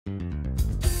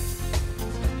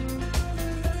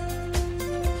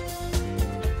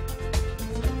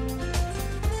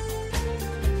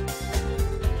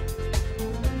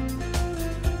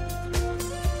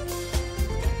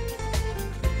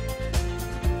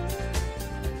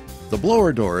The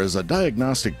blower door is a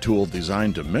diagnostic tool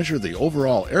designed to measure the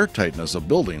overall airtightness of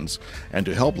buildings and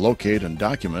to help locate and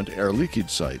document air leakage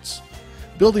sites.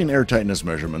 Building airtightness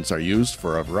measurements are used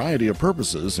for a variety of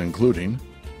purposes, including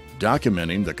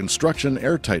documenting the construction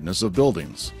airtightness of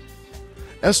buildings,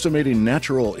 estimating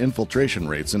natural infiltration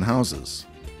rates in houses,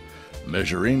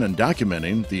 measuring and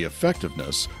documenting the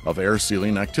effectiveness of air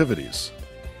sealing activities,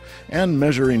 and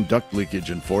measuring duct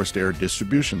leakage in forced air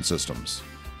distribution systems.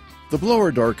 The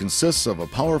blower door consists of a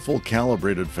powerful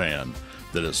calibrated fan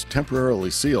that is temporarily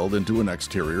sealed into an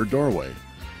exterior doorway.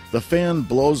 The fan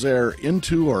blows air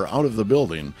into or out of the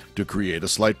building to create a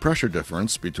slight pressure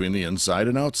difference between the inside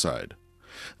and outside.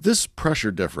 This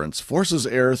pressure difference forces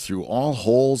air through all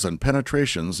holes and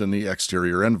penetrations in the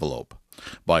exterior envelope.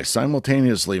 By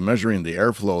simultaneously measuring the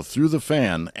airflow through the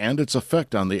fan and its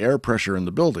effect on the air pressure in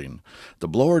the building, the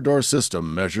blower door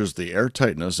system measures the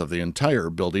airtightness of the entire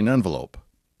building envelope.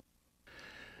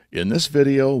 In this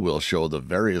video, we'll show the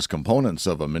various components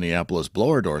of a Minneapolis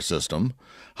blower door system,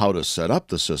 how to set up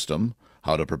the system,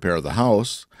 how to prepare the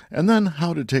house, and then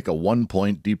how to take a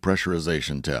one-point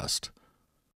depressurization test.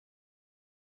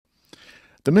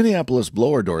 The Minneapolis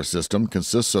blower door system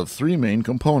consists of three main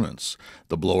components: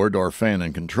 the blower door fan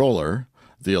and controller,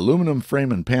 the aluminum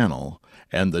frame and panel,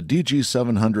 and the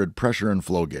DG700 pressure and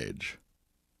flow gauge.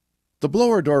 The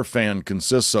blower door fan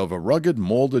consists of a rugged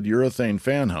molded urethane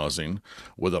fan housing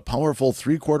with a powerful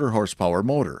 3/4 horsepower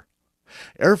motor.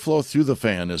 Airflow through the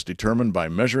fan is determined by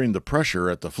measuring the pressure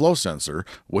at the flow sensor,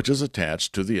 which is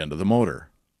attached to the end of the motor.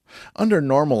 Under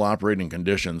normal operating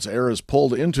conditions, air is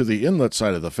pulled into the inlet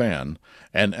side of the fan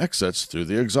and exits through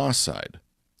the exhaust side.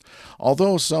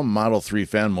 Although some Model 3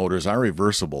 fan motors are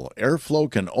reversible,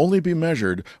 airflow can only be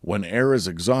measured when air is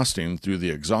exhausting through the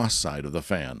exhaust side of the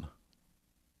fan.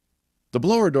 The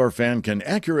blower door fan can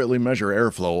accurately measure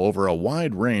airflow over a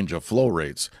wide range of flow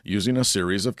rates using a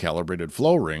series of calibrated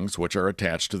flow rings which are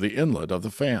attached to the inlet of the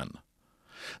fan.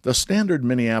 The standard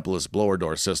Minneapolis blower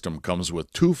door system comes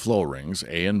with two flow rings,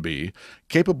 A and B,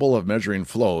 capable of measuring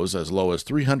flows as low as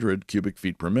 300 cubic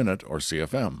feet per minute or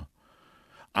CFM.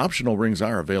 Optional rings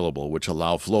are available which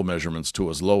allow flow measurements to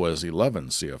as low as 11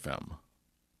 CFM.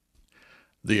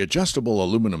 The adjustable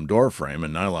aluminum door frame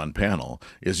and nylon panel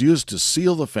is used to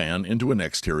seal the fan into an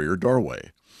exterior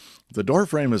doorway. The door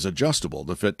frame is adjustable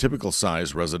to fit typical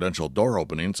size residential door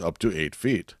openings up to 8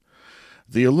 feet.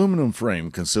 The aluminum frame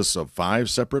consists of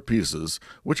 5 separate pieces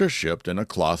which are shipped in a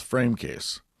cloth frame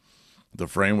case. The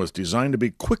frame was designed to be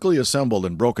quickly assembled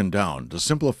and broken down to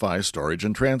simplify storage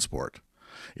and transport.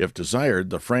 If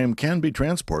desired, the frame can be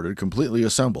transported completely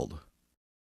assembled.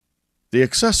 The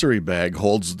accessory bag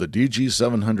holds the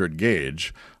DG700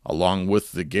 gauge, along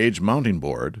with the gauge mounting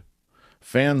board,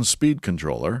 fan speed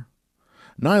controller,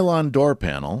 nylon door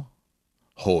panel,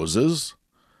 hoses,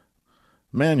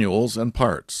 manuals, and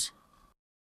parts.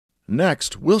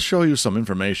 Next, we'll show you some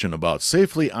information about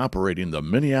safely operating the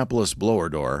Minneapolis blower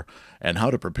door and how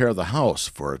to prepare the house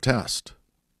for a test.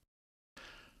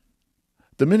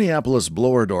 The Minneapolis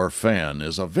blower door fan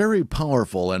is a very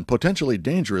powerful and potentially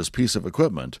dangerous piece of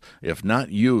equipment if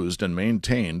not used and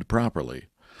maintained properly.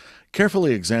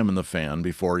 Carefully examine the fan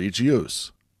before each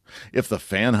use. If the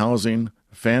fan housing,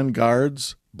 fan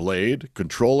guards, blade,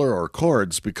 controller, or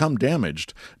cords become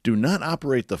damaged, do not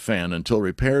operate the fan until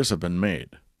repairs have been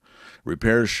made.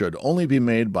 Repairs should only be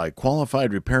made by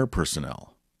qualified repair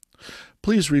personnel.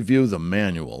 Please review the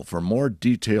manual for more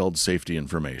detailed safety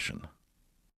information.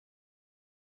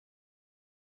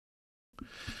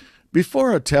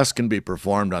 Before a test can be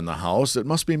performed on the house, it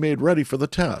must be made ready for the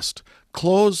test.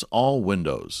 Close all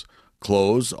windows.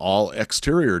 Close all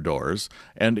exterior doors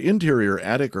and interior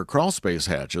attic or crawlspace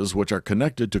hatches which are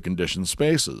connected to conditioned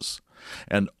spaces.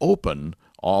 And open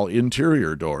all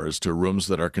interior doors to rooms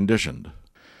that are conditioned.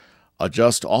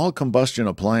 Adjust all combustion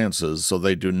appliances so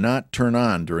they do not turn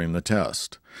on during the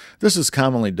test. This is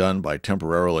commonly done by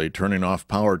temporarily turning off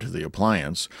power to the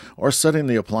appliance or setting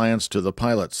the appliance to the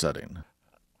pilot setting.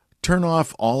 Turn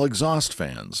off all exhaust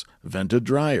fans, vented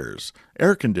dryers,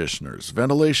 air conditioners,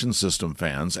 ventilation system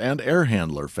fans, and air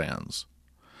handler fans.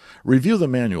 Review the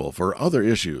manual for other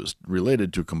issues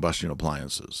related to combustion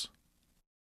appliances.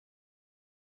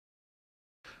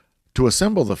 To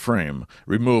assemble the frame,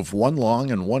 remove one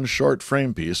long and one short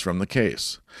frame piece from the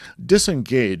case.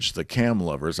 Disengage the cam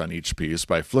levers on each piece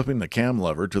by flipping the cam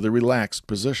lever to the relaxed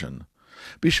position.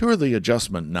 Be sure the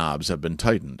adjustment knobs have been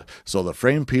tightened so the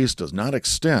frame piece does not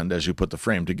extend as you put the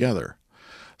frame together.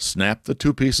 Snap the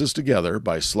two pieces together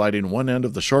by sliding one end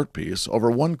of the short piece over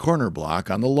one corner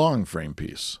block on the long frame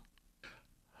piece.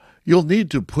 You'll need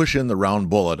to push in the round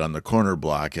bullet on the corner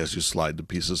block as you slide the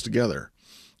pieces together.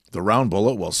 The round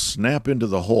bullet will snap into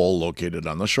the hole located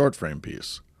on the short frame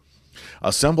piece.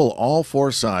 Assemble all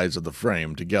 4 sides of the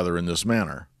frame together in this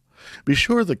manner. Be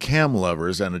sure the cam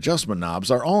levers and adjustment knobs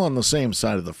are all on the same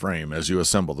side of the frame as you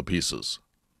assemble the pieces.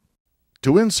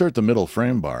 To insert the middle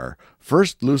frame bar,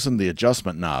 first loosen the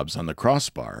adjustment knobs on the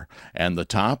crossbar and the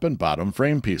top and bottom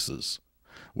frame pieces.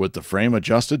 With the frame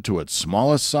adjusted to its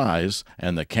smallest size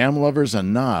and the cam levers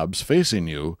and knobs facing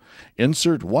you,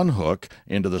 insert one hook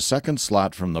into the second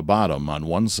slot from the bottom on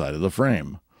one side of the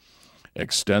frame.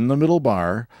 Extend the middle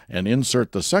bar and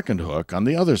insert the second hook on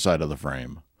the other side of the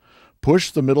frame.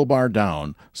 Push the middle bar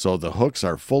down so the hooks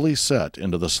are fully set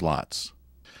into the slots.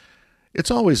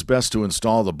 It's always best to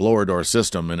install the blower door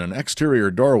system in an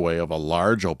exterior doorway of a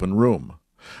large open room.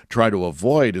 Try to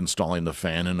avoid installing the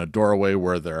fan in a doorway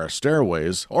where there are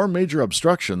stairways or major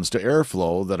obstructions to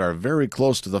airflow that are very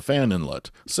close to the fan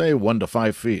inlet, say 1 to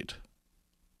 5 feet.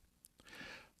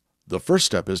 The first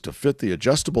step is to fit the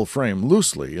adjustable frame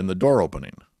loosely in the door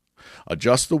opening.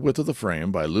 Adjust the width of the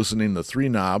frame by loosening the 3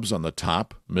 knobs on the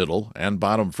top, middle, and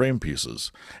bottom frame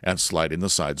pieces and sliding the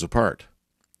sides apart.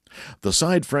 The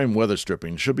side frame weather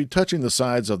stripping should be touching the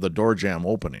sides of the door jamb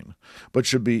opening, but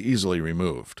should be easily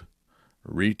removed.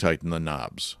 Retighten the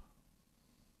knobs.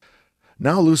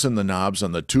 Now loosen the knobs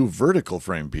on the 2 vertical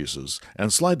frame pieces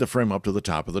and slide the frame up to the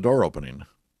top of the door opening.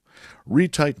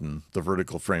 Retighten the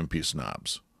vertical frame piece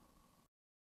knobs.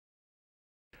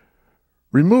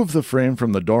 Remove the frame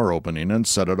from the door opening and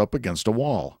set it up against a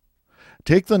wall.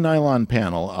 Take the nylon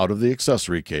panel out of the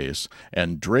accessory case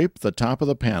and drape the top of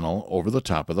the panel over the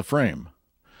top of the frame.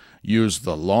 Use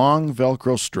the long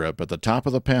Velcro strip at the top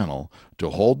of the panel to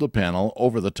hold the panel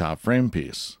over the top frame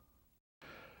piece.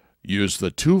 Use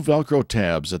the 2 Velcro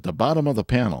tabs at the bottom of the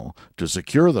panel to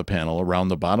secure the panel around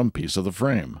the bottom piece of the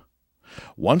frame.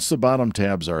 Once the bottom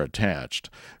tabs are attached,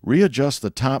 readjust the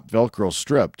top Velcro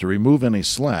strip to remove any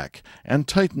slack and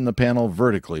tighten the panel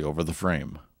vertically over the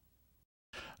frame.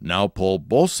 Now pull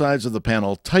both sides of the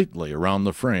panel tightly around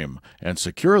the frame and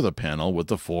secure the panel with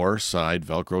the 4 side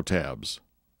Velcro tabs.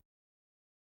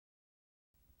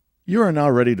 You are now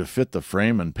ready to fit the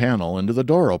frame and panel into the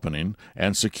door opening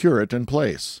and secure it in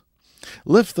place.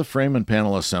 Lift the frame and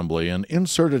panel assembly and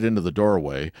insert it into the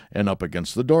doorway and up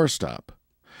against the doorstop.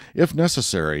 If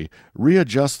necessary,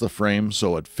 readjust the frame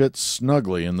so it fits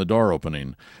snugly in the door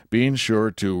opening, being sure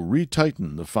to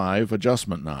retighten the 5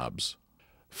 adjustment knobs.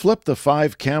 Flip the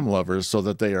 5 cam levers so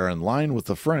that they are in line with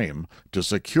the frame to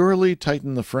securely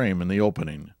tighten the frame in the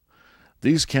opening.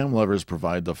 These cam levers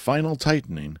provide the final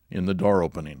tightening in the door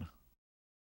opening.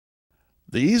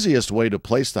 The easiest way to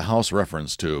place the house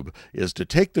reference tube is to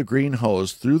take the green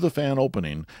hose through the fan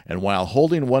opening and while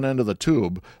holding one end of the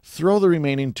tube, throw the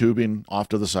remaining tubing off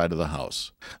to the side of the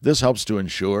house. This helps to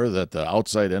ensure that the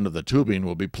outside end of the tubing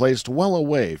will be placed well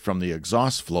away from the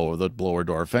exhaust flow of the blower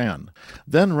door fan.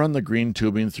 Then run the green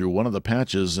tubing through one of the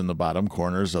patches in the bottom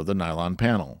corners of the nylon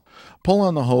panel. Pull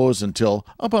on the hose until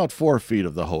about 4 feet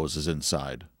of the hose is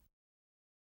inside.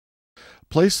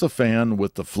 Place the fan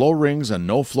with the flow rings and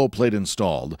no flow plate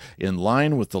installed in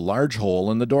line with the large hole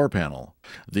in the door panel.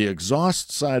 The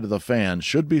exhaust side of the fan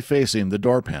should be facing the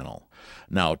door panel.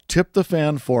 Now tip the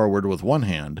fan forward with one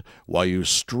hand while you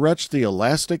stretch the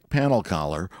elastic panel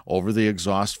collar over the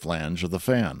exhaust flange of the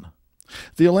fan.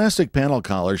 The elastic panel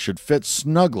collar should fit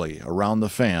snugly around the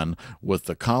fan with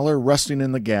the collar resting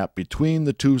in the gap between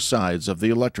the 2 sides of the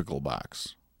electrical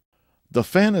box. The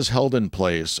fan is held in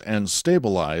place and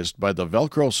stabilized by the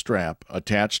Velcro strap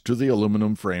attached to the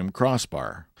aluminum frame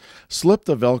crossbar. Slip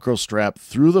the Velcro strap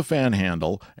through the fan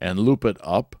handle and loop it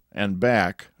up and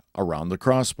back around the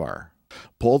crossbar.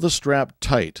 Pull the strap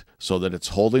tight so that it's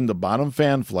holding the bottom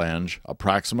fan flange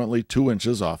approximately 2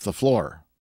 inches off the floor.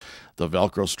 The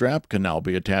Velcro strap can now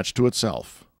be attached to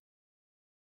itself.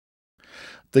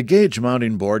 The gauge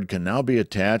mounting board can now be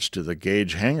attached to the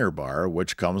gauge hanger bar,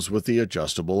 which comes with the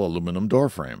adjustable aluminum door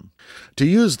frame. To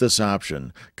use this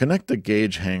option, connect the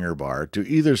gauge hanger bar to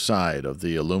either side of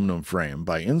the aluminum frame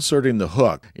by inserting the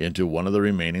hook into one of the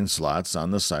remaining slots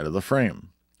on the side of the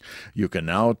frame. You can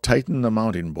now tighten the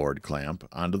mounting board clamp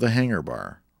onto the hanger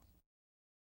bar.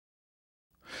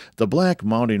 The black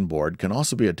mounting board can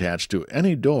also be attached to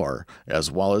any door as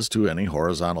well as to any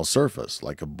horizontal surface,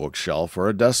 like a bookshelf or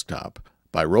a desktop,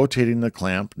 by rotating the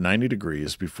clamp 90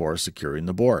 degrees before securing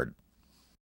the board.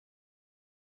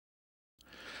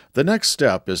 The next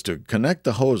step is to connect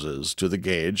the hoses to the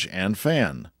gauge and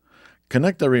fan.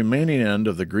 Connect the remaining end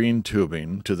of the green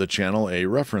tubing to the Channel A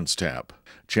reference tap.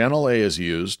 Channel A is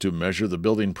used to measure the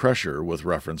building pressure with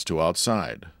reference to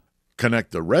outside.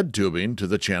 Connect the red tubing to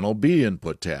the Channel B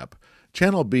input tap.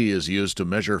 Channel B is used to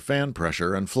measure fan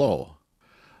pressure and flow.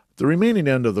 The remaining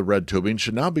end of the red tubing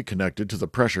should now be connected to the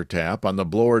pressure tap on the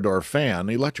blower door fan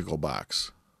electrical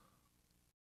box.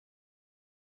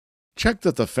 Check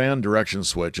that the fan direction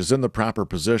switch is in the proper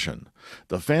position.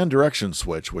 The fan direction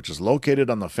switch, which is located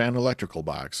on the fan electrical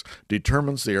box,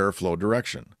 determines the airflow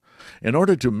direction. In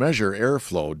order to measure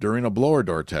airflow during a blower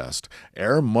door test,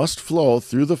 air must flow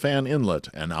through the fan inlet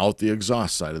and out the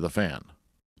exhaust side of the fan.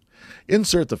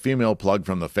 Insert the female plug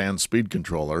from the fan speed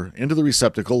controller into the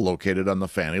receptacle located on the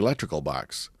fan electrical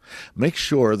box. Make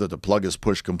sure that the plug is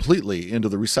pushed completely into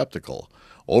the receptacle.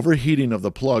 Overheating of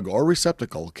the plug or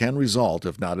receptacle can result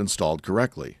if not installed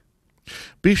correctly.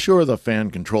 Be sure the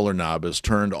fan controller knob is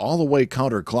turned all the way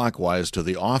counterclockwise to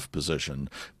the off position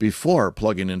before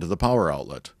plugging into the power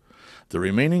outlet. The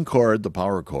remaining cord, the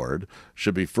power cord,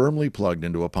 should be firmly plugged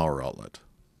into a power outlet.